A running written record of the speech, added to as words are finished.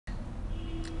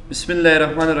بسم الله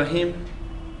الرحمن الرحیم.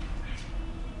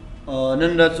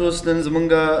 نن راځو نن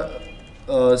زمونږه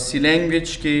سی لینګویج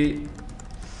کې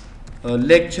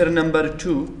لیکچر نمبر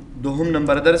 2 دوهم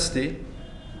نمبر درس دی.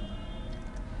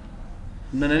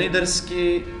 نننی درس کې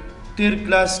تیر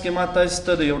کلاس کې ما تاسو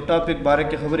ته د یو ټاپک باره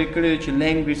کې خبرې کړې چې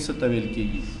لینګویج څه ته ویل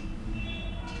کېږي.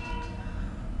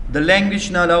 د لینګویج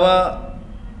نه علاوه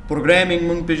پروګرامینګ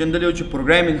مونږ پېژندلی و چې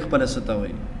پروګرامینګ خپله څه ته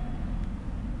وایي.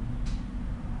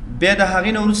 بیا د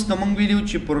هغې نه وروسته موږ ویلي وو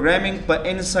چې پروګرامینګ په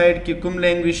انسایډ کې کوم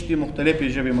لینګویج دي، مختلفې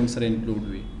ژبې موږ سره انکلوډ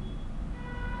وي.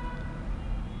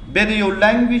 بیا د یو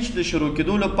لینګویج د شروع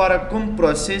کېدو لپاره کوم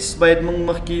پروسیس باید موږ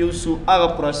مخکې یوسو، هغه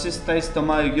پروسیس تاسو ته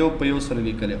ما یو په یو سره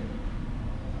لیکلی و.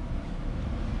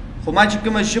 خو ما چې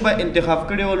کومه ژبه انتخاب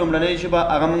کړې وه لومړنۍ ژبه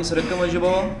هغه موږ سره کومه ژبه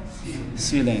وه؟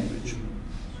 سی لینګویج.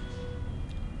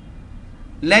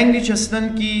 لینګویج اصلاً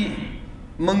کې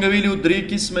موږ ویلي وو درې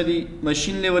قسمه دي: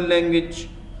 مشین لیول لینګویج،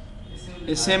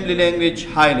 assembly language,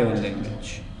 high level language.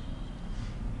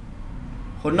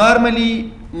 خو نارملی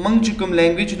موږ چې کوم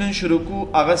لینګویج نن شروع کوو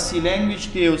هغه سی لینګویج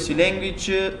دی او سی لینګویج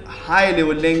های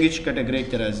لیول لینګویج کټګرۍ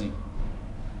کې راځي.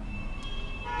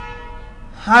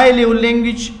 های لیول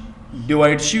لینګویج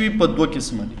ډیوایډ شوي په دوه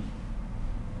قسمه دي.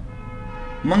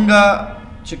 موږ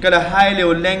چې کله های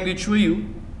لیول لینګویج وایو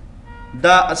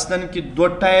دا اصلا کې دوه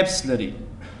ټایپس لري.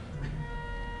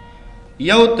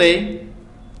 یو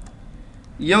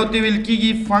ته ویل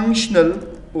کېږي فنکشنل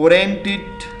اورینټډ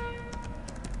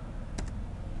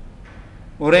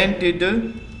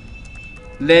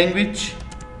لینګویج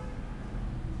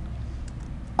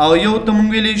او یو ته موږ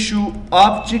ویلی شو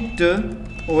آبجیکټ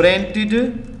اورینټډ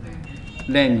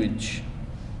لینګویج.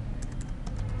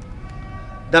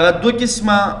 دغه دوه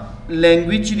قسمه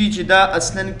لینګویج دي چې دا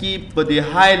اصلا کې په دې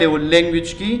های لیول لینګویج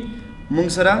کې موږ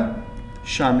سره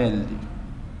شامل دي.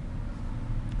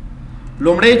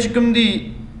 لومړی چې کوم دی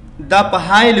دا په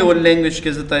های لیول لینګویج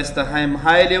کې زه تاسو ته ښایم.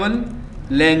 های لیول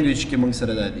لینګویج کې موږ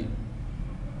سره دا دي.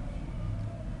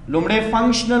 لومړی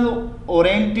فنکشنل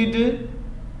اورینټډ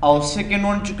او سیکنډ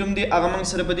ون چې کوم دی هغه موږ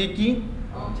سره په دې کې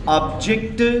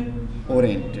آبجیکټ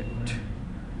اورینټډ.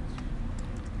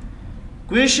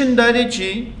 کوېشن دا دی چې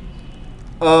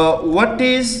what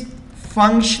is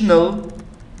functional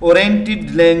oriented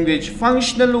language.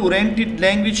 functional oriented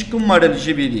language کوم ماډل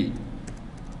ژبې دي؟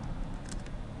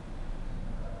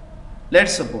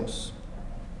 let's suppose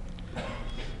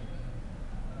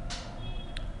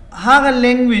هغه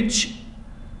لینګویج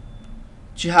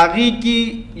چې هغې کې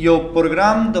یو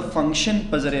پروګرام د فنکشن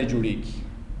په ذریعه جوړېږي.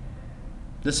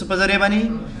 د څه په ذریعه باندې؟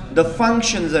 د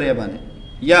فنکشن ذریعه باندې.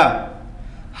 یا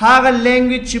هغه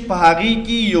لینګویج چې په هغې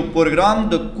کې یو پروګرام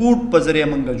د کوډ په ذریعه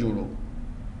موږ جوړو.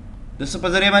 د څه په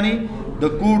ذریعه باندې؟ د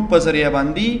کوډ په ذریعه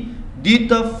باندې. دې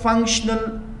ته فنکشنل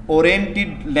اورینټډ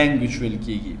لینګویج ویل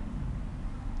کېږي.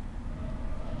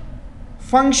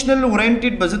 فنکشنل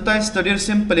اورینټډ به زه تاسو ته ډېر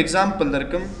سمپل اگزامپل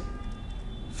درکړم.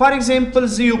 فار ایگزامپل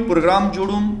زه یو پروګرام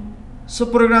جوړوم. څه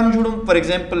پروګرام جوړوم؟ فار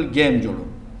ایگزامپل گیم جوړوم.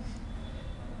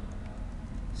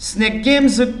 سنیک گیم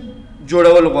زه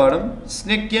جوړول غواړم.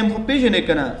 سنیک گیم خو پېژنې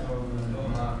که نه؟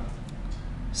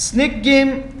 سنیک گیم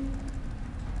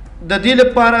د دې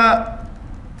لپاره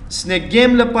سنیک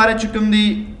گیم لپاره چې کوم دی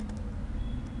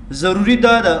ضروري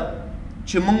دا ده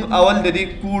چې موږ اول د دې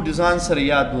کوډ ځان سره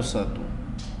یاد وساتو.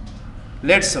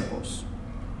 let's suppose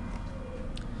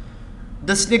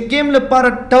د سنیک گیم لپاره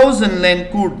 1000 لاین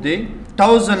کوډ دی.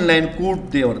 1000 لاین کوډ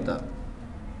دی ورته.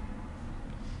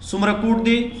 څومره کوډ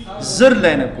دی؟ 1000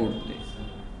 لاینه کوډ دی.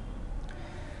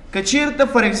 که چېرته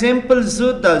فار ایگزامپل زه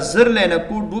دا 1000 لاینه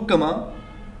کوډ وکړم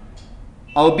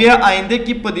او بیا آینده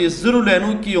کې په دې 1000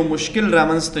 لاینو کې یو مشکل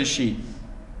رامنځته شي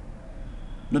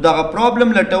نو دغه پرابلم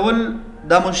لټول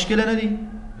دا مشکله نه دی؟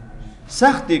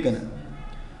 سخت دی که نه؟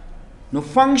 نو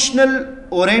فنکشنل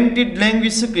اورینټډ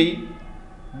لینګویج څه کوي؟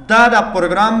 دا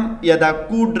پروګرام یا دا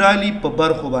کوډ رالی په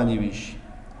برخو باندې ویشي،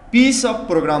 پیس اف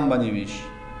پروګرام باندې ویشي.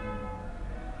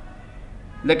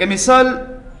 لکه مثال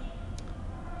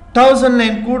 1000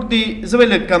 لاین کوډ دی، زه به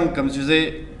لږ کم چې زه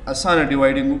اسانه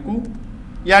ډیوایډینګ وکړو.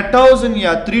 یا 1000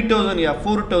 یا 3000 یا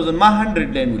 4000 ما 100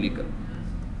 لاین ولیکل.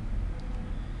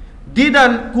 دې دا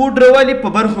کوډ راوالي په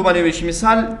برخو باندې ویشي.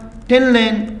 مثال 10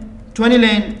 لاین 20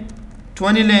 لاین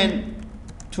 20 لاین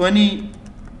 20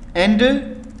 and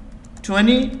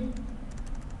 20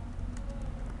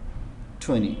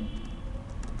 20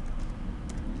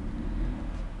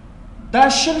 دا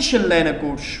شل لاینه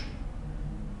کوډ شو.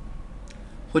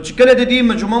 خو چې کله د دې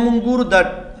مجموعه مونږ ګورو دا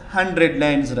 100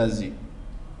 لاینز راځي.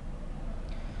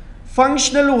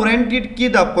 فنکشنل اورینټډ کې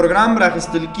دا پروګرام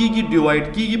راخیستل کېږي، ډیوایډ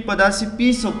کېږي په داسې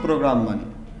پیس اف پروګرام باندې.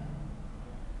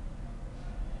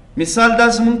 مثال دا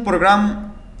زموږ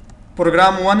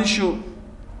پروګرام 1 شو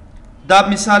دا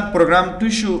مثال پروګرام 2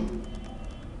 شو.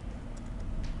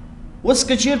 اوس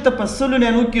که چیرته په سلو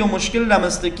لینو کې یو مشکل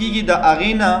رامنځته کېږي د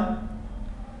هغې نه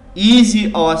ایزي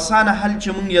او اسانه حل چې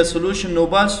موږ یا سلوشن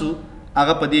وباسو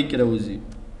هغه په دې کې راوځي.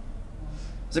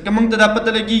 ځکه موږ ته دا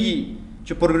پته لګېږي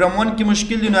چې پروګرام 1 کې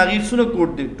مشکل دی نو هغې څونه کوډ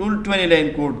دی؟ ټول 20 لاین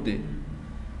کوډ دی.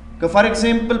 که فار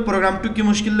ایگزامپل پروګرام 2 کې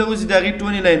مشکل راوځي د هغې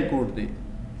 20 لاین کوډ دی.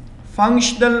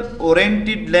 فنکشنل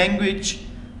اورینټډ لینګویج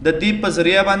د دې په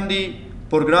ذریعه باندې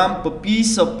پروګرام په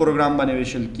پیس اف پروګرام باندې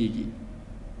ویشل کېږي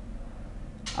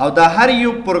او دا هر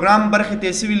یو پروګرام برخې ته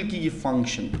څه ویل کېږي؟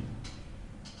 فنکشن.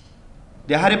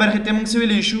 د هرې برخې ته موږ څه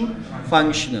ویلی شو؟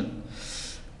 فنکشنل.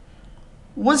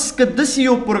 اوس که داسې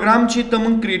یو پروګرام چې ته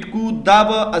موږ کریټ کوو دا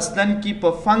به اصلا کې په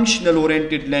فنکشنل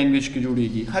اورینټډ لینګویج کې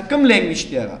جوړېږي. کوم لینګویج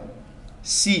دی هغه؟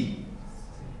 سی.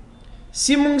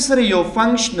 سی موږ سره یو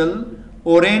فنکشنل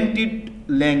اورینټډ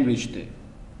لینګویج دی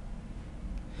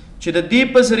چې د دې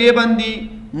په ذریعه باندې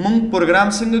موږ پروګرام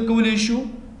څنګه کولی شو؟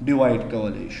 ډیوایډ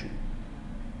کولی شو.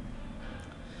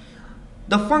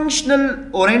 د فنکشنل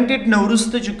اورینټډ نه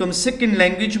وروسته چې کوم سیکنډ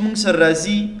لینګویج موږ سره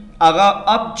راځي هغه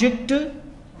آبجیکټ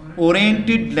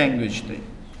اورینټډ لینګویج دی.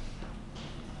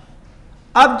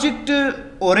 آبجیکټ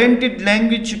اورینټډ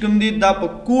لینګویج چې کوم دی دا په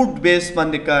کوډ بیس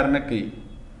باندې کار نه کوي،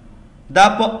 دا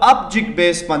په آبجیکټ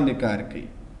بیس باندې کار کوي.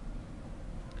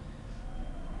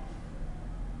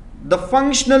 د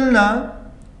فنکشنل نه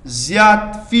زیات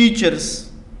فیچرز،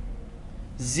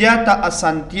 زیاته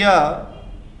اسانتیا،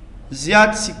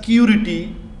 زیات سیکیورټي،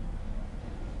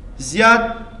 زیات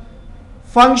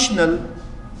فنکشنل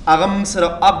هغه موږ سره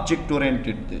آبجیکټ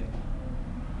اورینټډ دی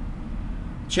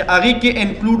چې هغې کې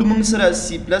انکلوډ موږ سره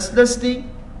سی پلس پلس دی،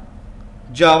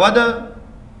 جاوا ده،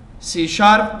 سی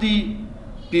شارپ دی،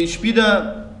 پی ایچ پي ده،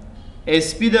 ایس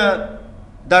پي ده.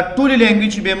 دا ټولې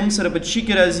لینګویج بیا موږ سره په چی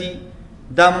کې راځي؟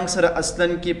 دا موږ سره اصلا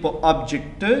کې په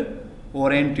آبجیکټ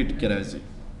اورینټډ کې راځي.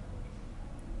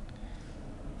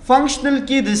 فنکشنل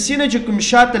کې د سی نه چې کوم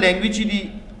شاته لینګویج دي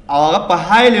او هغه په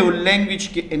های لیول لینګویج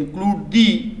کې انکلوډ دي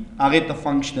هغې ته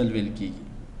فنکشنل ویل کېږي.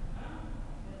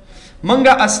 موږ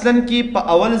اصلا کې په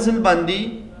اول ځل باندې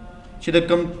چې د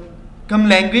کم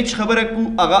لینګویج خبره کوو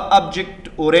هغه آبجیکټ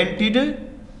اورینټډ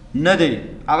نه دی،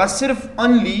 هغه صرف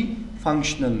اونلی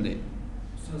فنکشنل دی.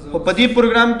 خو په دې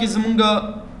پروګرام کې زمونږ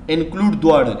انکلوډ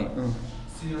دواړه دي.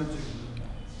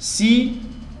 سی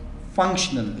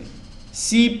فنکشنل دی،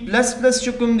 سی پلس پلس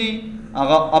چې کوم دی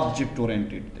هغه آبجیکټ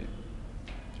اورینټډ دی.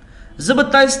 زه به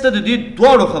تاسو ته د دې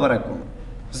دواړو خبره کوم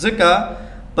ځکه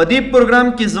په دې پروګرام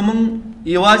کې زمونږ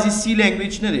یوازې سی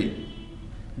لینګویج نه دی.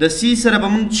 د سی سره به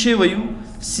موږ څه وایو؟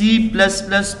 سی پلس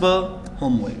پلس به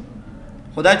هم وایو.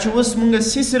 خو دا چې اوس موږ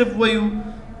سی صرف وایو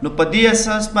نو په دې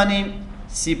اساس باندې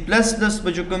سی پلس پلس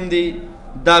به چې کوم دی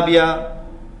دا بیا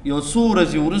یو څو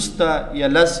ورځې وروسته یا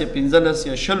 10 یا 15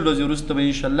 یا 20 ورځې وروسته به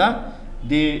انشاءالله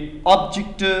د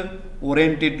آبجیکټ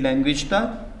اورینټډ لینګویج ته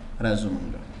راځو.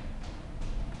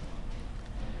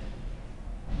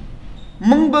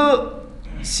 موږ به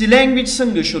سی لینګویج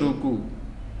څنګه شروع کوو؟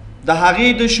 د هغې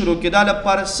د شروع کېدا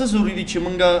لپاره څه ضروري دي چې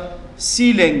موږ سی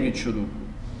لینګویج شروع کړو؟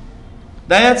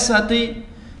 دا یاد ساتئ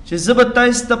چې زه به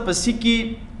تاسو ته په سی کې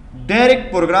ډایرکټ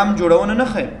پروګرام جوړونه نه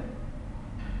ښیم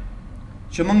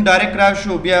چې موږ ډایرکټ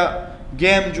راشو بیا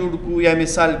گیم جوړ کړو یا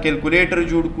مثال کیلکولیټر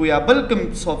جوړ کړو یا بل کوم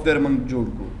سافټویر موږ جوړ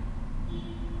کړو.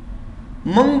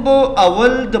 موږ به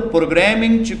اول د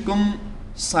پروګرامینګ چې کوم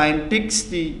ساینټکس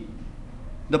دي،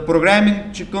 د پروګرامینګ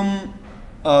چې کوم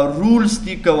رولز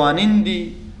دي، قوانین دي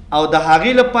او د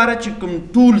هغې لپاره چې کوم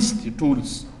ټولز دي،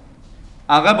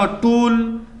 هغه به ټول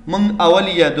موږ اول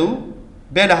یادو،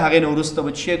 بیا له هغې نه وروسته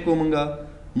به چې کوو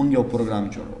موږ یو پروګرام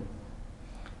جوړو.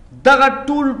 دغه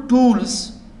ټولز،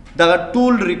 دغه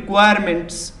ټول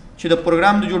ریکوایرمنټس چې د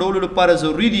پروګرام د جوړولو لپاره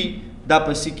ضروري دي دا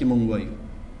په سی کې موږ وایو.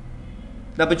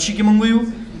 دا په چی کې موږ وایو؟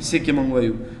 سی کې موږ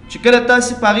وایو. چې کله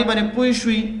تاسې په هغې باندې پوه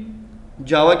شوئ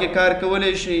جاوا کې کار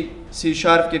کولی شئ، سی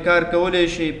شارپ کې کار کولی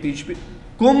شئ، پی ایچ پي،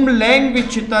 کوم لینګویج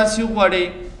چې تاسې وغواړئ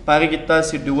په هغې کې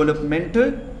تاسې ډیولپمنټ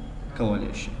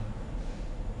کولی شئ.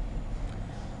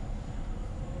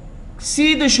 سی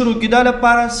د شروع کېدا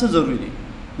لپاره څه ضروري دي؟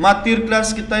 ما تیر کلاس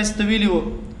کې تاسو ته ویلي وو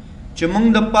چې موږ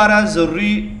دپاره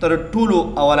ضروري تر ټولو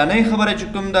اولنۍ خبره چې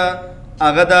کوم ده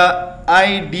هغه ده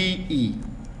IDE.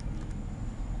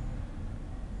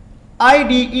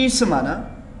 IDE څه معنا؟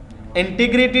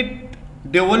 انټیګریټډ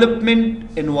ډیولپمنټ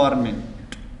انوایرمنټ.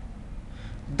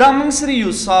 دا موږ سره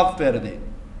یو سافټویر دی.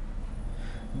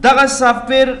 دغه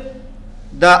سافټویر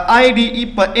د IDE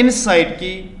په انسایډ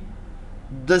کې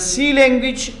د سی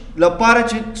لینګویج لپاره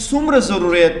چې څومره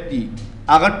ضرورت دي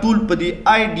هغه ټول په دې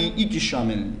IDE کې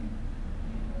شامل دي.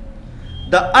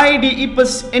 د IDE په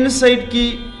انسایډ کې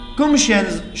کوم شیان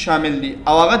شامل دي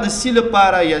او هغه د سی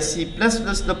لپاره یا سی پلس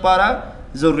پلس لپاره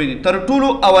ضروری دي. تر ټولو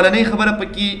اولنۍ خبره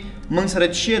پکې موږ سره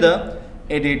څه ده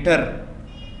ایډیټر.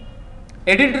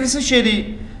 ایډیټر څه شی دی؟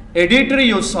 ایډیټر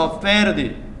یو سافټویر دی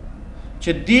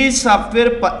چې دې سافټویر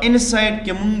په انسایډ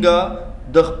کې مونږ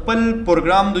د خپل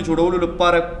پروګرام د جوړولو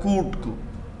لپاره کوډ کو.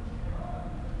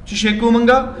 څه شی کو مونږ؟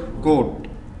 کوډ.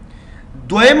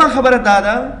 دویمه خبره دا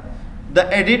ده د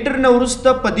ایډیټر نه وروسته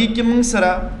په دې کې مونږ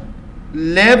سره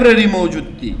لایبرری موجود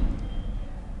دي.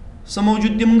 څه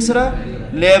موجود دي مونږ سره؟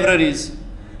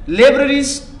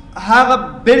 لایبرریز هغه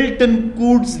بلټ ان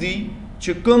کوډز دي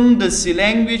چې کوم د سی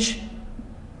لینګویج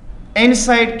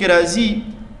انسایډ کې راځي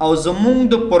او زمونږ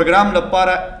د پروګرام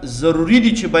لپاره ضروری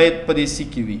دي چې باید په دې سی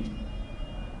کې وي.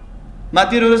 ما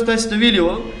تېره ورځ تاسو ته ویلي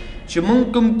وو چې مونږ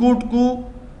کوم کوډ کو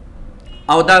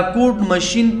او دا کوډ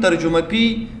ماشین ترجمه کوي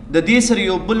د دې سره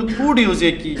یو بل کوډ یو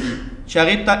ځای کېږي چې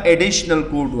هغې ته ایډیشنل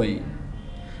کوډ وایي.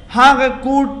 هغه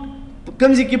کوډ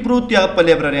کوم ځای کې پروت دی؟ هغه په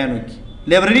لایبرریانو کې.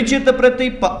 لایبرري چېرته پرته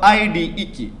په آی ډي ای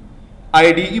کې. آی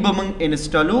ډي ای به موږ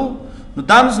انسټالو. نو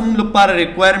دا زموږ لپاره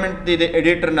ریکوایرمنټ دی د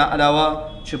ایډیټر نه علاوه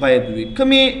چې باید وي.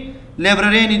 کومې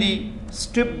لایبرریانې دي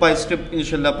سټپ بای سټپ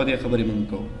انشاءالله په دې خبرې موږ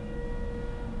کوو.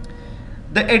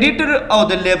 د ایډیټر او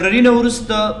د لایبرري نه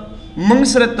وروسته موږ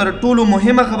سره تر ټولو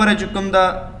مهمه خبره چې کوم ده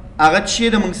هغه څه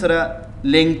ده موږ سره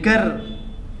لینکر.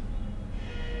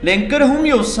 لینکر هم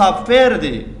یو سافټویر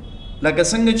دی لکه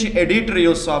څنګه چې ایډیټر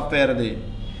یو سافټویر دی.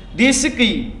 دې څه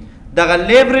کوي؟ دغه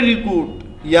لایبرري کوډ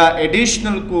یا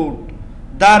ایډیشنل کوډ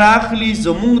دا راخلي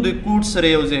زمونږ د کوډ سره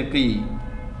یو ځای کوي.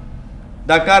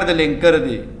 دا کار د لینکر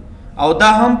دی او دا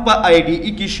هم په آی ډي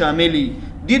ای کې شامل دي.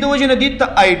 دې د وجې نه دې ته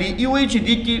آی ډي ای وایي چې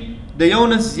دې کې د یو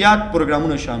نه زیات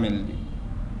پروګرامونه شامل دي.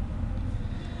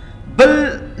 بل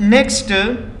نیکسټ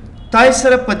تاسو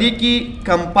سره په دې کې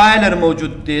کمپایلر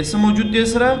موجود دی. څه موجود دی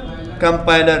سره؟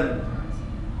 کمپایلر.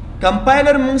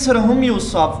 کمپایلر موږ سره هم یو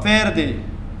سافټویر دی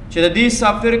چې د دې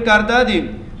سافټویر کار دا دی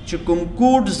چې کوم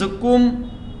کوډ زه کوم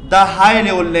دا های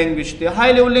لیول لینګویج دی.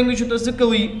 های لیول لینګویج ته ځکه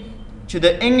وایي چې د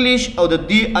انګلیش او د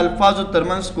دې الفاظو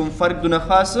ترمنځ کوم فرق دونه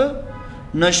خاص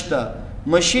نشته.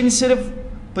 ماشین صرف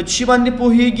په چی باندې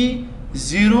پوهیږي؟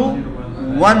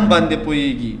 0-1 باندې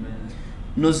پوهیږي.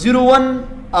 نو 0-1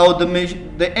 او د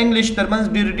انګلیش ترمنځ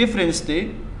ډېر ډیفرنس دی.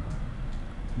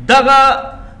 دغه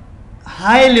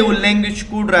های لیول لینګویج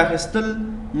کوډ راخیستل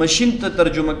ماشین ته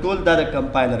ترجمه کول دا د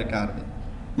کمپایلر کار دی.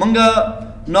 موږ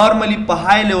نارملی په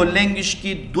های لیول لینګویج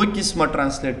کې دوه قسمه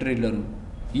ټرانسلیټر لرو.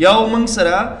 یو موږ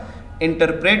سره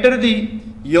انټرپریټر دی،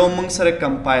 یو موږ سره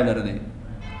کمپایلر دی.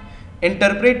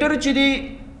 انټرپریټر چې دی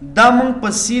دا موږ په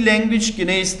سی لینګویج کې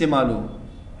نه استعمالو.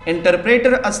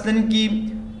 انټرپریټر اصلاً کې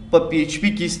په پی ایچ پی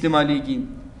کې استعمالیږي،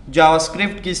 جاوا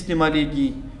سکرپټ کې استعمالیږي،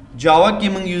 جاوا کې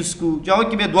موږ یوز کو، جاوا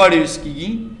کې به دواړه یوز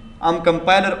کیږي. ام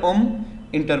کمپایلر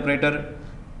انټرپریټر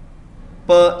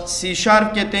په سی شارپ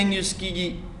کې تنګ یوز کیږي.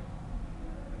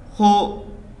 خو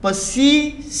په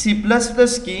سی پلس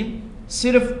پلس کې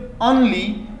صرف اونلی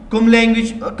کوم لینګویج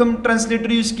کوم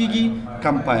ټرانسلیټر یوز کیږي؟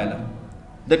 کمپایلر.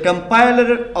 د کمپایلر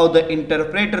او د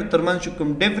انټرپریټر ترمنځ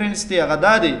کوم ډیفرنس دی هغه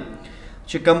دا دی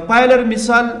چې کمپایلر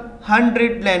مثال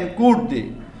 100 لاین کوډ دی.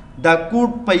 دا کوډ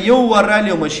په یو ور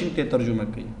رالی ماشین ته ترجمه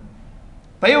کوي،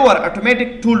 په یو ور اتوماتیک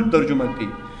ټول ترجمه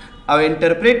کوي. او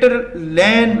انټرپریټر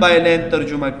لاین بای لاین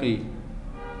ترجمه کوي،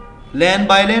 لاین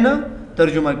بای لاین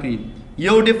ترجمه کوي.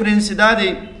 یو ډیفرنس دا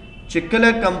دی چې کله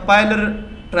کمپایلر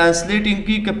ټرانسلیټینګ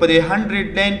کوي که په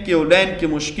 100 لاین کې یو لاین کې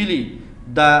مشکلی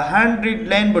دا 100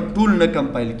 لاین به ټول نه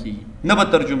کمپایل کیږي، نه به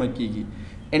ترجمه کیږي.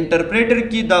 انټرپریټر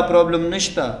کې دا پرابلم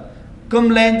نشته. کوم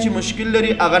لاین چې مشکل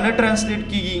لري هغه نه ټرانسلیټ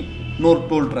کیږي، نور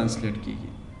ټول ټرانسلیټ کیږي.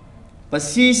 په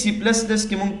سی پلس پلس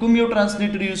کې موږ کوم یو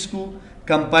ټرانسلیټر یوز کو؟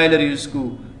 کمپایلر یوز کو.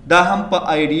 دا هم په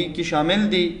آی ډي کې شامل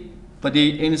دی، په دې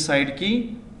انسایډ کې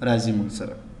راځي موږ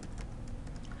سره.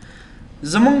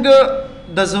 زمونږ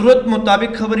د ضرورت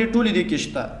مطابق خبرې ټولې دې کې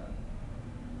شته.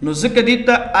 نو ځکه دې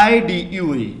ته آی ډي ای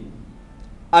وایي.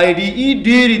 آی ډي ای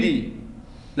ډېرې دي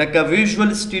لکه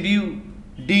ویژوال سټوډیو،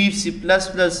 ډیپ سی پلس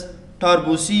پلس،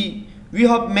 ټاربو سی. وی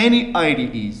هاف مینی آی ډي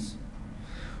ایز.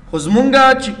 خو زمونږ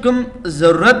چې کوم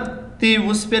ضرورت دی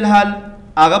اوس په الحال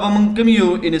هغه به موږ کوم یو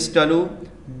انسټالو؟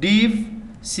 ډیپ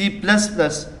سی پلس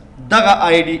پلس. دغه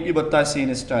آی ډي ای به تاسې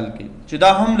انسټال کړئ چې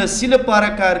دا هم د سی لپاره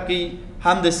کار کوي،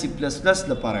 هم د سی پلس پلس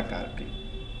لپاره کار کوي.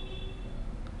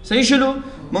 صحیح شلو؟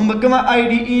 موږ به کومه آی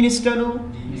ډي ای انسټالو؟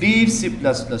 ډیپ سی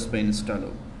پلس پلس به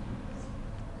انسټالو.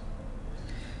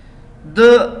 د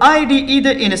آی ډي ای د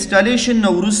انسټالیشن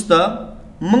نه وروسته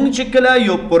موږ چې کله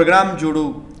یو پروګرام جوړو،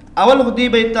 اول خو دې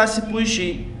به تاسې پوه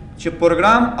شئ چې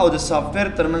پروګرام او د سافټویر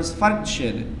ترمنځ فرق څه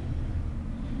دی.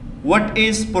 What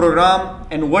is program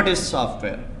and what is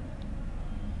software?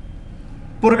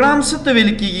 پروګرام څه ته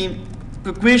ویل کیږي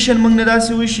که کویشن موږ نه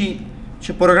داسې وشي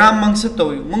چې پروګرام موږ څه ته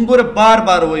وایو موږ ګوره بار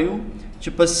بار وایو چې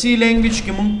په سی لینګویج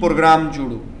کې موږ پروګرام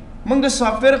جوړو موږ د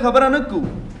سافټویر خبره نه کوو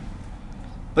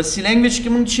په سی لینګویج کې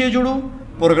موږ څه جوړو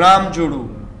پروګرام جوړو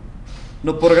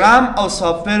نو پروګرام او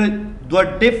سافټویر دوه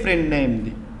ډیفرنٹ نیم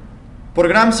دي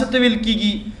پروګرام څه ته ویل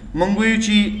کیږي موږ وایو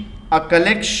چې a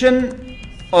collection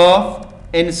of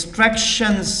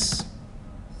instructions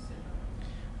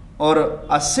or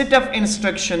a set of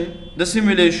instruction the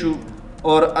simulation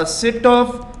or a set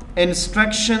of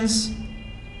instructions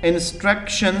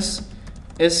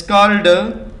is called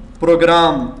a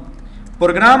program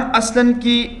aslan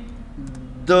ki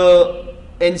the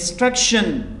instruction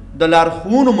د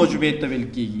لارښوونو مجموعې ته ویل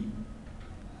کیږي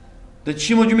د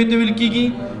چی مجموعې ته ویل کیږي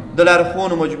د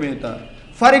لارښوونو مجموعې ته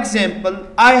for example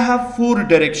I have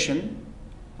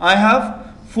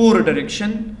four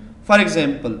direction for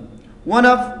example one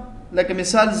of like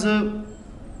مثال ز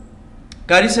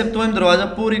کاری صاحب تویم دروازه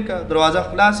پوری کا دروازه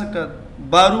خلاص کا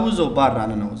باروز او بار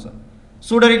رانه نوزه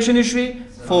سو ډایرکشن شوی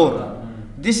 4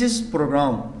 this is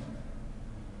program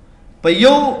په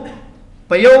یو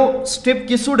سټیپ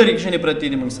کې سو ډایرکشن پرتی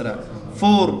دی موږ سره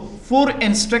 4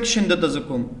 انسټرکشن د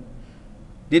تزکم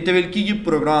دې ته ویل کیږي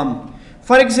پروګرام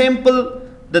فار ایگزامپل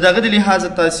د دغه د لحاظ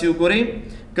تاسو وګورئ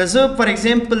که زه فار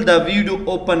ایگزامپل دا ویډیو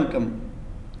اوپن کم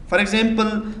فار ایگزامپل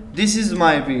this is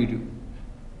my video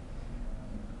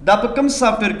دا په کوم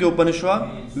سافټویر کې اوپن شو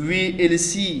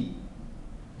VLC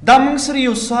دا موږ سره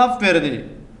یو سافټویر دی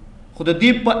خو د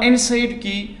دې په انسایډ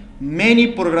کې مینی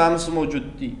پروګرامز موجود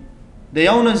دي د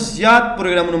یو نه زیات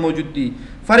پروګرامونه موجود دي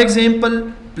فار ایگزامپل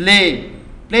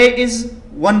play is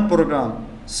one program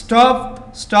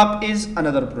stop is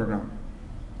another program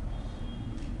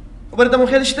ورته مو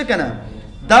خیال شته کنه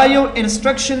دا یو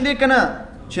انسټرکشن دی کنه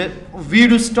چې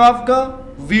ویډیو سټاپ کا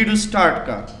ویډیو سٹارٹ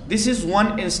کا this is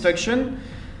one instruction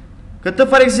کته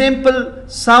فار ایگزامپل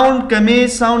ساوند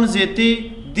کمې ساوند زیاتې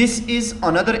this is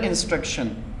another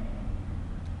instruction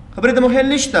خبره ته مو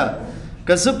خیال نشته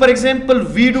که زه فار ایگزامپل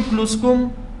ویډیو کلوز کوم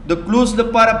د کلوز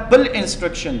لپاره بل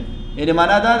انسټرکشن یعنی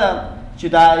معنا دا ده چې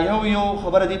دا یو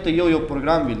خبره دي ته یو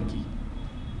پروګرام ویل کی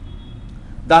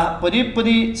دا پدې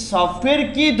سافټویر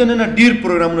کې د نن ډیر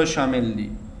پروګرامونه شامل دي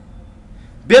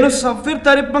بیا نو سافټویر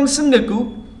تعریف موږ څنګه کو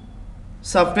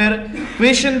سافټویر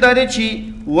کویشن دا دی چې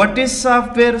what is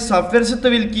software څه ته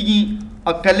ویل کیږي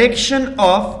a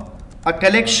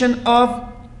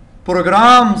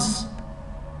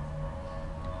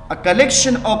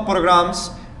collection of programs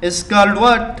is called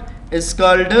what is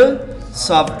called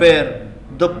software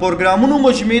د پروګرامونو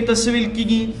مجموعې ته څه ویل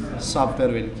کیږي سافټویر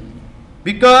ویل کیږي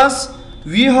because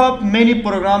we have many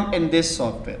program in this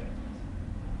software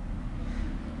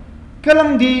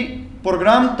کلم دی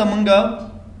پروګرام تمنګ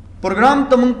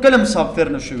کلم سافټویر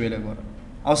نشو ویلې ګوره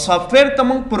او سافټویر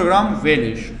تمنګ پروګرام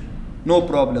ویلې شو نو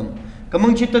پرابلم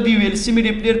کوم چې ته دی ویل سی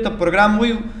میډي پلیئر ته پروګرام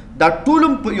وایو دا ټول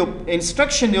یو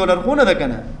انسټرکشن دی ولرغونه ده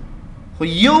کنه خو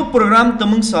یو پروګرام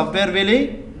تمنګ سافټویر ویلې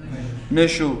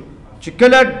نشو چې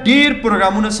کله ډیر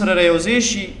پروګرامونه سره راوځي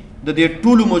شي د دې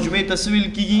ټولو مجموعې ته څه ویل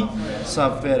کیږي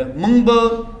سافټویر موږ به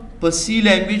په سی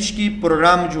لینګویج کې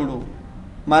پروګرام جوړو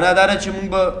معنا دا چې موږ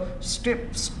به سټیپ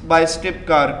بای سټیپ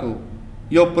کار کوو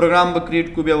یو پروګرام به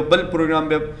کریټ کوو بیا بل پروګرام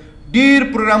به ډیر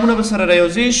پروګرامونه به سره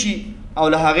راوځي شي او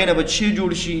له هغې نه به څه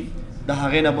جوړ شي د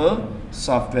هغې نه به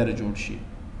سافټویر جوړ شي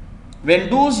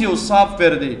وینډوز یو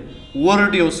سافټویر دی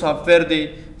ورډ یو سافټویر دی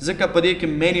ځکه په دې کې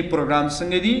مینی پروګرام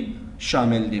څنګه دي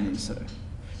شامل دي موږ سره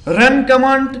رن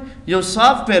کمانډ یو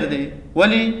سافټویر دی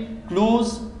ولی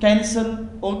کلوز کینسل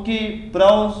اوکے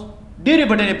براوز ډېرې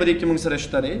بټنې په دې کې موږ سره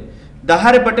شته دی د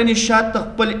هر بټنې شاته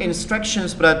خپل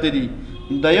انسټرکشنز پراته دي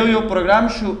د یو پروګرام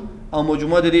شو او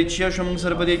مجموعه د دې چې شو موږ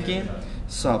سره په دې کې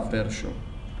سافټویر شو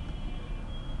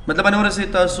مطلب باندې ورسې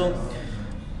تاسو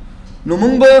نو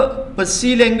موږ به په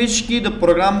سی لینګویج کې د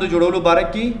پروګرام د جوړولو باره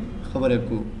کې خبرې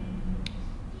کوو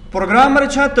پروګرامر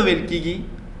چاته ویل کیږي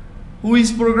who is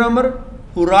programmer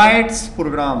who writes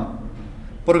program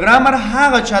پروګرامر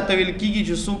هغه چاته ویل کیږي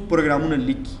چې څوک پروګرامونه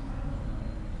لیکي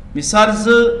مثال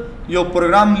زه یو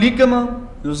پروګرام لیکم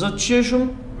نو زه څه شم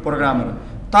پروګرامر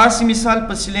تاسو مثال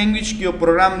په سی لینګویج کې یو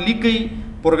پروګرام لیکئ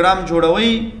پروګرام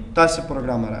جوړوئ تاسو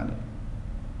پروګرامرانه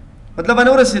مطلب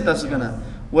باندې ورسې تاسو کنه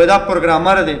وای دا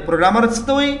پروګرامر دی پروګرامر څه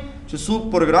ته وایي چې څوک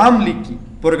پروګرام لیکي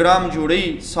پروګرام جوړوي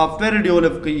سافټویر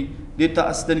ډیولپ کوي دې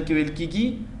ته اصلاً کې ویل کیږي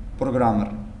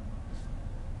پروګرامر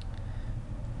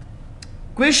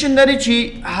question dari chi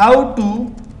how to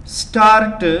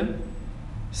start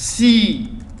C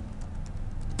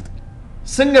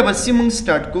څنګه به سی مونږ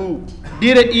سٹارټ کوو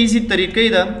ډیره ایزی طریقې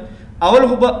ده اول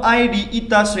خو به IDE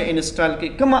تاسو انسټال کړئ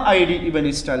کومه IDE به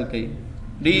انسټال کړئ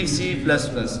DC++.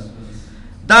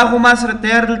 دا خو ما سره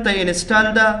تیار دلته انسټال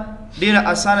ده، ډېره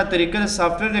اسانه طریقه ده.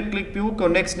 سافټویر ته کلیک پې وکړو،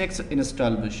 نیکسټ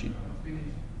انسټال به شي.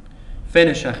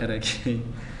 فینش اخره کې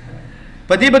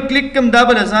په دې به کلیک کړم، دا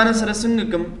به له ځانه سره څنګه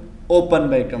کړم، اوپن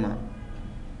به یې کړم.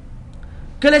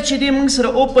 کله چې دې موږ سره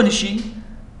اوپن شي،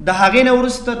 د هغې نه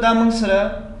وروسته دا موږ سره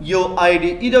یو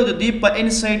IDE ده او د دې په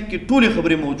انسایډ کې ټولې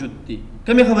خبرې موجود دي.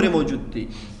 کومې خبرې موجود دي؟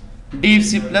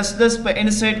 DC++ په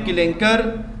انسایډ کې لینکر،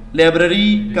 لایبرري،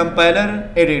 کمپایلر،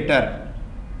 ایډیټر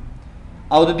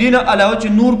او د دې نه علاوه چې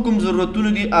نور کوم ضرورتونه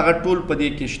دي هغه ټول په دې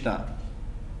کې شته.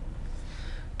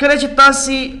 کله چې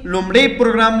تاسې لومړی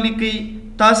پروګرام لیکئ،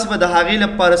 تاسې به د هغې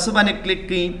لپاره څه باندې کلیک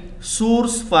کئ؟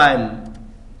 سورس فایل.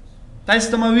 تاسې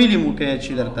ته ما ویلي مو که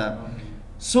چې درته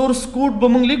سورس کوډ به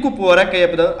موږ لیکو په ورقه یې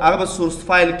هغه به سورس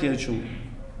فایل کې اچو.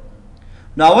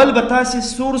 نو اول به تاسې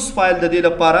سورس فایل د دې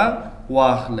لپاره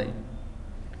واخلئ.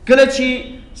 کله چې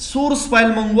سورس فایل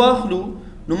موږ واخلو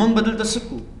نو موږ به دلته څه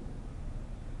کوو؟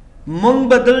 موږ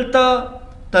به دلته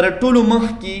تر ټولو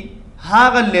مخکې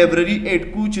هغه لایبرري ایډ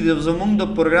کو چې زموږ د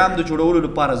پروګرام د جوړولو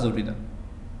لپاره ضروري ده.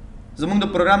 زموږ د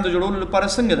پروګرام د جوړولو لپاره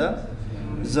څنګه ده؟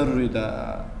 ضروري ده.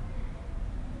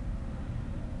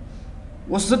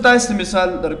 اوس زه تاسو ته مثال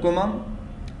درکوم.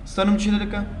 ستا نوم چې دی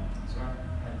لکه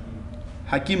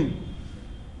حکیم.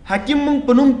 حکیم موږ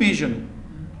په نوم پیژنو،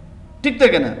 ټیک ده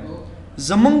که نه؟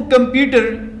 زموږ کمپیوټر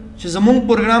چې زموږ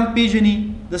پروګرام پیژني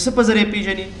د څه په ذریعه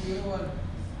پیژني؟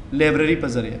 لایبرري په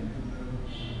ذریعه.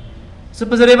 څه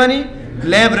په ذریعه باندې؟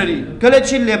 لایبرري. کله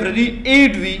چې لایبرري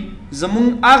ایډ وي زموږ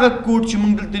هغه کوډ چې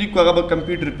موږ دلته لیکو هغه به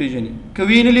کمپیوټر پیژني، که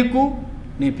وی نه لیکو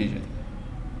نه پیژني.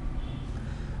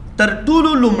 تر ټولو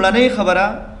لومړنۍ خبره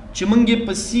چې موږ یې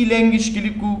په سی لینګویج کې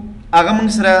لیکو هغه موږ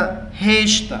سره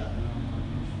هیش ده.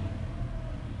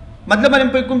 مطلب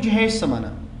باندې پوه کوم چې هیش څه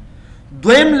معنی؟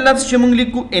 دویم لفظ چې موږ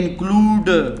لیکو انکلوډ.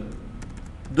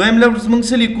 دویم لفظ موږ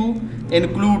څه لیکو؟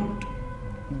 انکلوډ.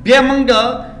 بیا موږ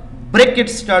بریکٹ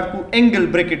سٹارٹ کو، اینگل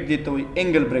بریکٹ دیتا ہوئی،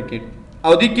 اینگل بریکٹ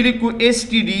او دی کلی کو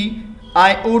stdio.h.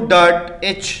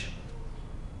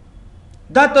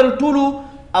 دا تر ټولو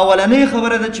اولنۍ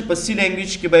خبره ده چې په سی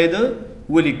لینګویج کې باید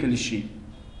ولیکل شي.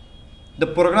 د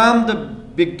پروګرام د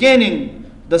بیګینینګ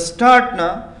د سٹارټ نه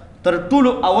تر ټولو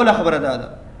اوله خبره دا ده.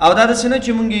 او دا داسې نه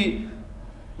چې موږ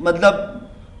مطلب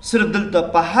صرف دلته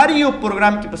په هر یو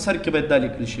پروګرام کې په سر کې باید دا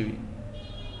لیکل شوي.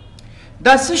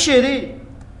 دا څه شی دی؟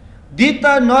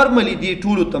 دیتا نارملی دی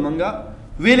ټولو ته موږ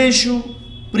ویلی شو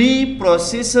پری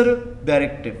پروسیسر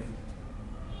ډایرکټیو.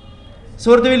 څه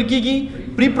ورته ویل کېږي؟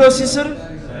 پری پروسیسر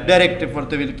ډایرکټیو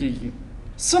ورته ویل کېږي.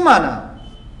 څه معنا؟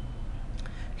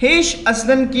 هیش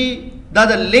اصلا کې دا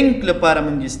د لینک لپاره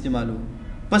موږ استعمالو.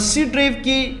 په سی ډرایو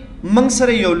کې موږ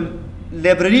سره یو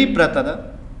لایبرري پرته ده،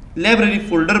 لایبرري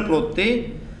فولډر پروت دی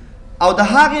او د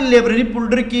هغې لایبرري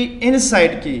فولډر کې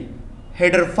انسایډ کې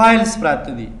هیډر فایلز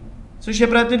پراته دي. څه شی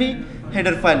پراته دي؟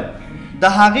 هیډر فایل. د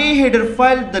هغې هیډر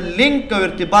فایل د لینک او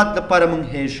ارتباط لپاره موږ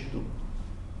هیش کړو.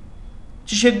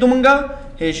 چې شی کړو موږ؟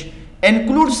 هیش.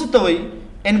 انکلوډ څه ته وایي؟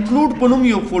 انکلوډ په نوم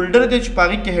یو فولډر دی چې په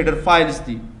هغې کې هیډر فایلز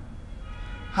دي.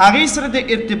 هغې سره د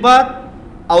ارتباط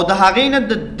او د هغې نه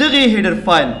د دغې هیډر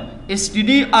فایل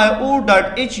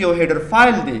stdio.h یو هیډر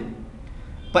فایل دی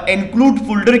په انکلوډ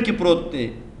فولډر کې پروت دی.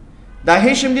 دا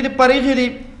هیش هم دې دپاره ایښی دی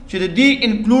چې د دې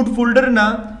انکلوډ فولډر نه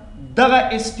دغه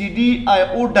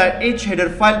stdio.h هیډر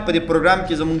فایل په دې پروګرام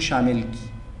کې زموږ شامل کی.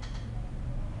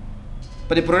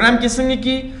 په دې پروګرام کې څنګه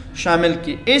کی شامل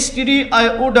کی؟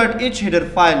 stdio.h هیډر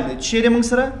فایل دی چې دی موږ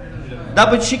سره دا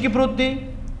په چی کې پروت دی؟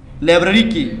 لایبرري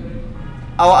کې.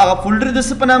 او هغه فولډر د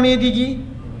څه په نامه یادیږي؟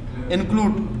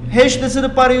 انکلوډ. هیش د څه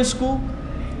دپاره یوز کو؟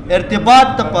 ارتباط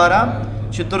دپاره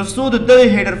چې تر څو د دغه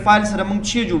هیډر فایل سره موږ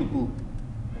چی جوړ کو؟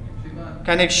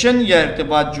 کنیکشن یا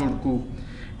ارتباط جوړ کو.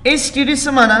 std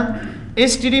څه معنا؟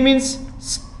 std means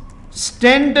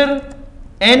standard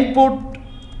input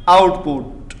output.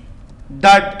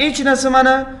 .h نه څه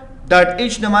معنا؟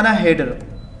 .h نه معنا header.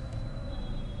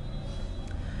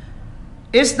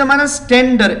 s نه معنا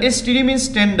standard. std means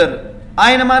standard.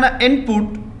 i نه معنا input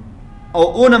او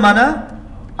o نه معنا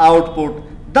output.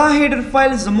 دا header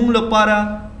file زموږ لپاره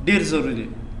ډیر ضروري دی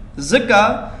ځکه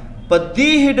په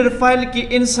دې header file کې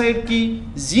انسایډ کې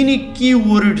ځینې کی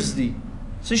ورډز دي.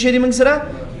 څه شی دي موږ سره؟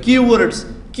 کی ورډز.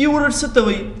 کی ورډز څه ته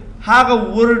وایي؟ هغه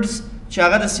ورډز چې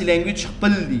هغه د سی لینګویج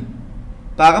خپل دي،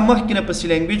 په هغه مخکې نه په سی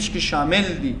لینګویج کې شامل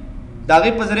دي. د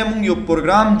هغې په ذریعه موږ یو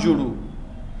پروګرام جوړو.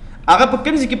 هغه په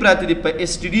کوم ځای کې پراته دي؟ په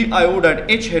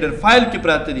stdio.h هیډر فایل کې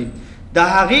پراته دي. د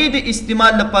هغې د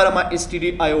استعمال لپاره ما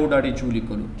stdio.h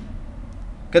ولیکلو.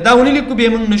 که دا ونه لیکو بیا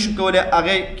موږ نشو کولی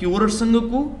هغې کی ورډ څنګه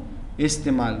کو؟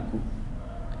 استعمال کو.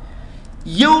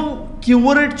 یو کی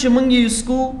ورډ چې موږ یې یوز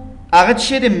کو هغه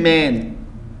څه دی؟ مین.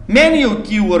 مین یو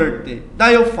کی ورډ دی دا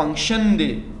یو فنکشن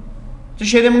دی څه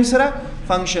شی دی موږ سره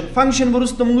فنکشن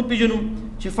وروسته موږ پیژنو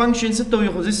چې فنکشن څه ته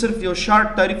وایي خو زه صرف یو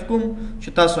شارټ تعریف کوم چې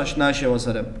تاسو اشنا شئ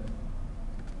ورسره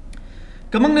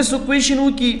که موږ داسې کویشن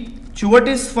وکړي چې وټ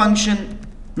از فنکشن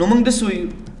نو موږ داسې وایو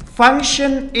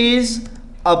فنکشن از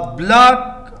a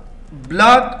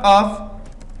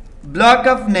block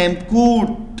of name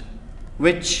code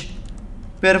which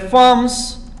performs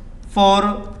for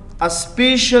a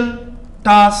special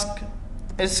task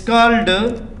is called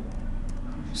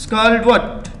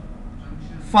what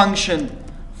function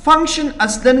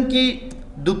اصلاً کې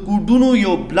د کوډونو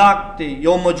یو بلاک دی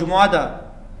یو مجموعه ده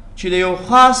چې د یو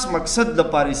خاص مقصد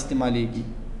لپاره استعمالیږي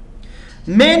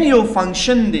مین یو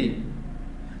فنکشن دی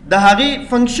د هغې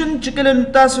فنکشن چې کله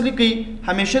تاسو لیکئ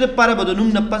همیشه دپاره به د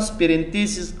نوم نه پس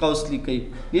پیرنتیسس قوس لیکئ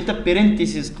دې ته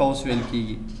پیرنتیسس قوس ویل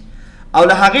کیږي او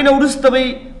له هغې نه وروسته به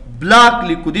یې بلاک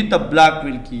لیکو دې ته بلاک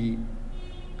ویل کیږي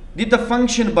دې ته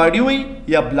فنکشن باډي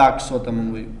وایي یا بلاکس ورته موږ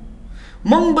وایو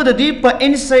موږ به د دې په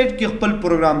انسایډ کې خپل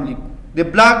پروګرام لیکو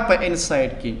د بلاک په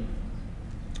انسایډ کې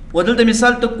و دلته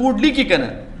مثال ته کوډ لیکي که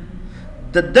نه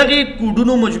د دغې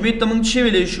کوډونو مجموعې ته موږ څه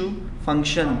ویلی شو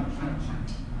فنکشن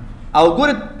او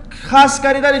ګوره خاص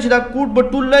کار یې دا دی چې دا کوډ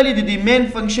به ټول لالی د دې مین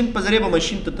فنکشن په ذریعه به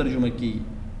مشین ته ترجمه کیږي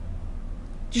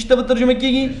چې ته به ترجمه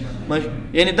کیږي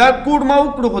یعنی دا کوډ ما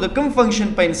وکړو خو د کوم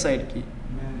فنکشن په انسایډ کې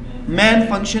مین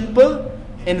فنکشن په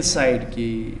انسایډ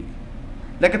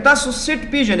کې لکه تاسو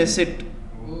سیټ پیژنئ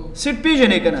سیټ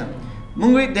پیژنئ که نه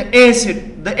موږ وایي د اے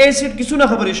سیټ کې څونه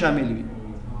خبرې شامل وي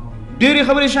ډېرې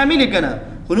خبرې شاملې که نه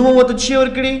خو نوم هم ورته څه شی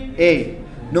ورکړي اے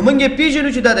نو موږ یې پیژنو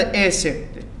چې دا د اے سیټ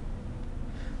دی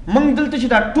موږ دلته چې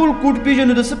دا ټول کوډ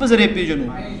پیژنو د څه په ذریعه پیژنو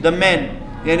د مین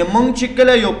یعنی موږ چې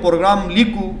کله یو پروګرام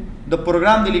لیکو د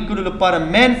پروګرام د لیکلو لپاره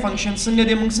مین فنکشن څنګه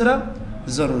دی موږ سره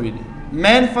ضروري دی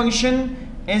مین فنکشن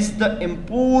از د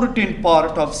امپورټنټ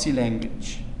پارټ اف سی لینګویج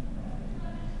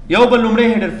یو بل لومړی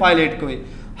هیډر فایل ایډ کوئ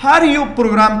هر یو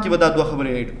پروګرام کې به دا دوه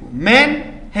خبرې ایډ کوو مین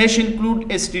هیش انکلوډ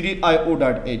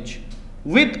stdio.h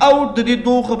without د دې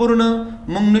دوه خبرو نه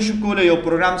موږ نشو کولی یو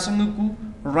پروګرام څنګه کو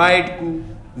رایټ کو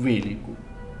ویلی کو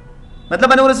مطلب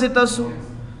باندې ورسېد تاسو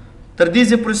تر دې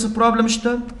ځای پورې څه پرابلم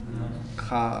شته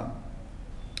ښه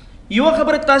یوه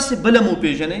خبره تاسې بله مو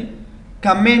پېژنئ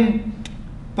کمنټ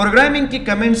پروګرامینګ کې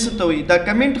کمنټ څه ته وایي دا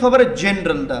کمنټ خبره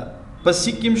جنرل ده په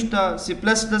سی کې هم شته سی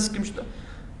پلس پلس کې هم شته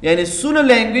یعنی څونه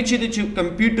لینګویج چې دی چې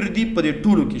کمپیوټر دی په دې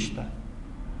ټولو کې شته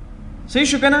صحیح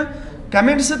شو که نه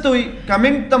کمنټ څه ته وایي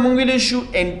کمنټ ته موږ ویلی شو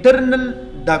انټرنل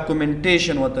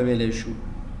ډاکومنټیشن ورته ویلی شو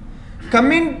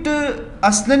کمنټ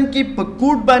اصلاً کې په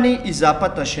کوډ باندې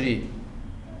اضافه تشریح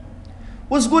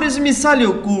اوس ګورې زه مثال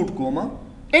یو کوډ کوم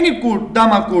any کوډ دا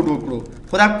ما کوډ وکړو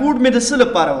خو دا کوډ مې د څه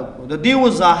لپاره وکړو د دې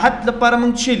وضاحت لپاره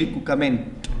موږ څه لیکو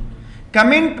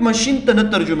کمنټ مشین ته نه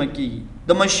ترجمه کیږي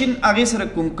د مشین هغې سره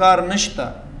کوم کار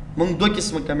نشته موږ دوه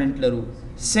قسمه کمنټ لرو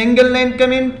سنګل لاین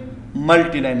کمنټ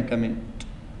ملټي لاین کمنټ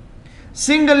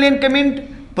سنګل لاین کمنټ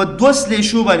په دوه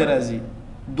سلیشو باندې راځي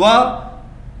دوه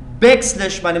بیک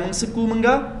سلیش باندې موږ څه کوو موږ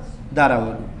دا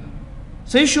راولو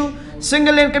صحیح شو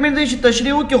سنګل لاین کمنټ دی چې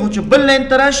تشریح وکړي خو چې بل لاین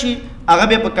ته راشي هغه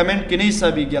بیا په کمنټ کې نه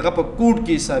حسابېږي هغه په کوډ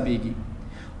کې حسابېږي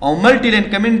او ملټي لاین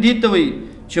کمنټ دې ته وایي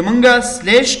چې موږ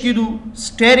سلیش کیدو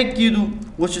سټیرک کیدو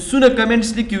اوس چې څونه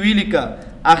کمنټس لیکي ویې لیکه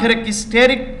اخره کې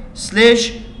سټیرک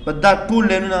سلیش په دا ټول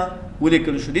لینونه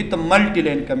ولیکل شو دې ته ملټي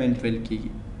لاین کمنټ ویل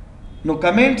کیږي نو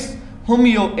کمنټس هم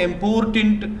یو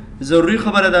امپورټنټ ضروري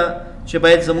خبره ده چې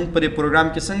باید زموږ په دې پروګرام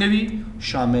کې څنګه وي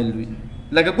شامل وي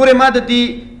لکه ګورې ما د دې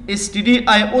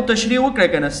stdio تشریح وکړه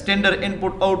که نه سټینډر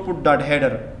انپوټ آوټپوټ ډاټ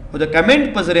هیډر خو د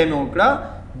کمنټ په ذریعه مې وکړه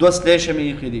دوه سلیشه مې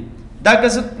ایښي دي دا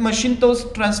که زه مشین ته اوس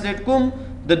ټرانسلیټ کوم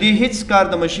د دې هیڅ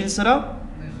کار د مشین سره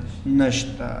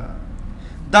نشته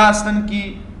دا اصلا کې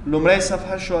لومړی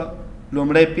صفحه شوه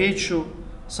لومړی پیج شو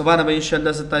سبا نه به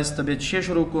انشاءالله زه تاسو ته بیا څه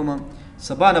شروع کوم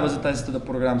سبا نه به زه تاسو ته د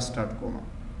پروګرام سټارټ کوم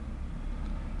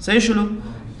صحیح شولو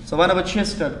سبا نه به څه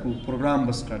سټارټ کوو پروګرام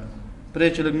به سټارټ کوو پرې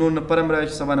چې لږ نور نه پرم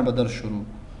راشي سبا نه به درس شروع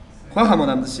خوښه مو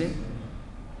ده همداسې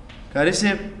کاري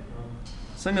صاحب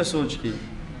څنګه سوچ کې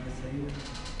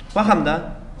خوښ هم ده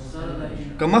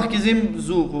که مخکې ځم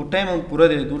ځو خو ټایم هم پوره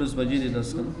دی 12 بجې دی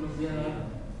داس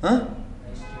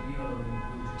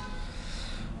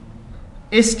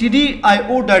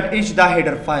stdio.h دا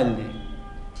هیډر فایل دی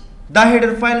دا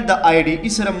هیډر فایل د آی ډي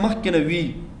ای سره مخکې نه وي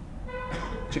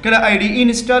چې کله آی ډي ای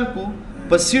انسټال کو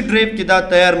په سی ډرایو کې دا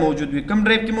تیار موجود وي کوم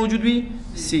ډرایو کې موجود وي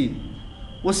سی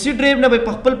و سی ډرایو نه به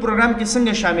په خپل پروګرام کې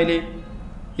څنګه شاملې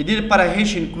دې لپاره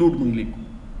هیش انکلوډ مونږ لیکو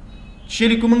چې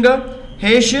لیکو مونږ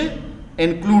هیش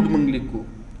انکلوډ مونږ لیکو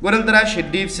ګورل تر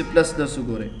راشه ډیف سی پلس 10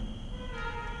 وګورئ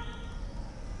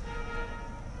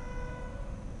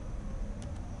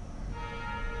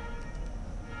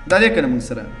دا دی که نه موږ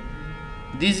سره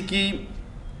دې کې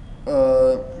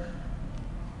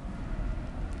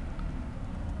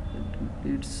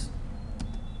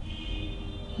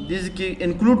دې کې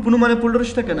انکلوډ په نوم باندې فولډر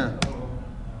شته که نه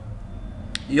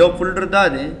یو فولډر دا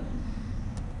دی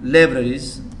لایبرریز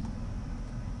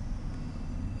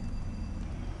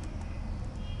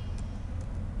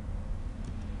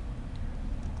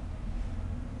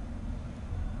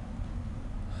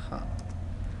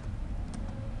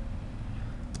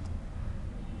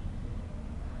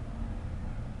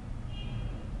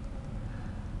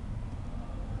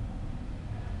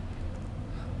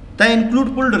دا انکلوډ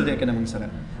فولډر دی که نه موږ سره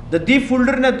د دې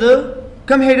فولډر نه د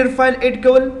کم هیډر فایل ایډ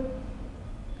کول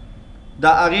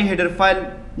دا هغې هیډر فایل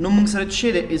نوم موږ سره څه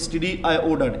شی دی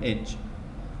stdio.h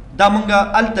دا موږ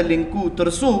هلته لینکو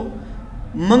تر څو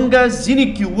موږ ځینې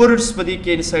کیورډس په دې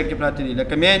کې انسایډ کې پراته دي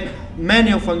لکه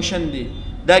مین یو فنکشن دی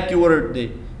دا کیورډ دی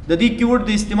د دې کیورډ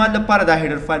د استعمال لپاره دا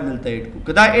هیډر فایل دلته ایډ کړو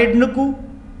که دا ایډ نه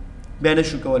کړو بیا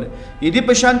نه شو کولی دې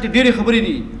په شانتې ډېرې خبرې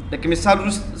دي لکه مثال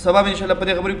وروسته سبا به انشاءالله په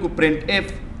دې خبرې کړو پرنټ اف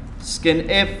سکین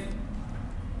اف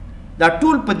دا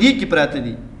ټول په دې کې پراته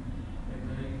دي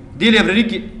دې لایبرري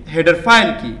کې هیډر فایل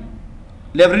کې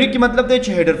لایبرري کې مطلب دی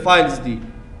چې هیډر فایلز دي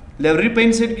لایبرري په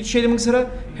انسایډ کې څه دی موږ سره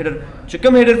هیډر چې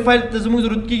کوم هیډر فایل ته زموږ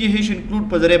ضرورت کېږي هیش انکلوډ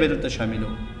په ذریعه به دلته شاملو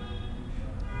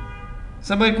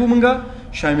څه به کوو موږ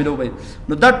شاملو به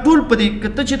نو دا ټول په دې که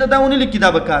ته چې ته دا ونه لیکي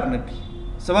دا به کار نه کوي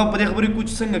سبا په دې خبرې کوو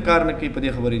چې څنګه کار نه کوي په دې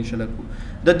خبرې انشاءالله کوو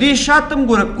د دې شاته هم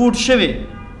ګوره کوډ شوی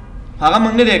هغه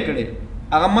موږ نه دی کړی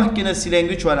هغه مخکې نه سی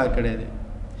لینګویج والا کړی دی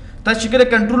تاسو چې کله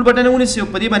کنټرول بټن ونیسئ او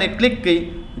په دې باندې کلیک کوئ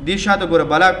دې شاته ګوره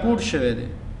بالا کوډ شوی دی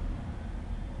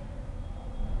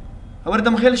خبره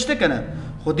ته خیال شته که نه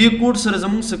خو دې کوډ سره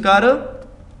زموږ څه کار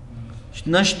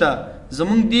نشته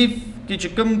زموږ دې کې چې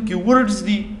کوم کیورډز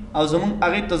دي او زموږ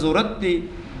هغې ته ضرورت دی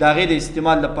د هغې د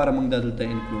استعمال لپاره موږ دا دلته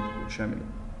انکلوډ کوو شاملو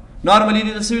نارملی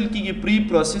دې ته څه ویل کېږي پری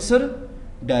پروسیسر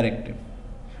ډایرکټیو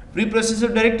پری پروسیسر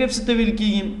ډایرکټیو څه ته ویل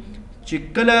کېږي چې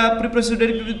کله پری پروسیسر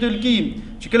ډایرکټیو ته ویل کېږي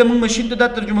چې کله موږ مشین ته دا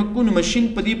ترجمه کوو نو مشین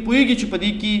په دې پوهېږي چې په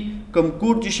دې کې کوم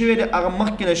کوډ چې شوی دی هغه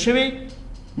مخکې نه شوی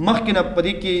مخکې نه په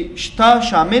دې کې شته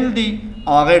شامل دی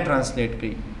او هغه یې ټرانسلیټ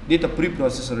کوي دې ته پری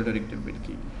پروسیسر ډایرکټیو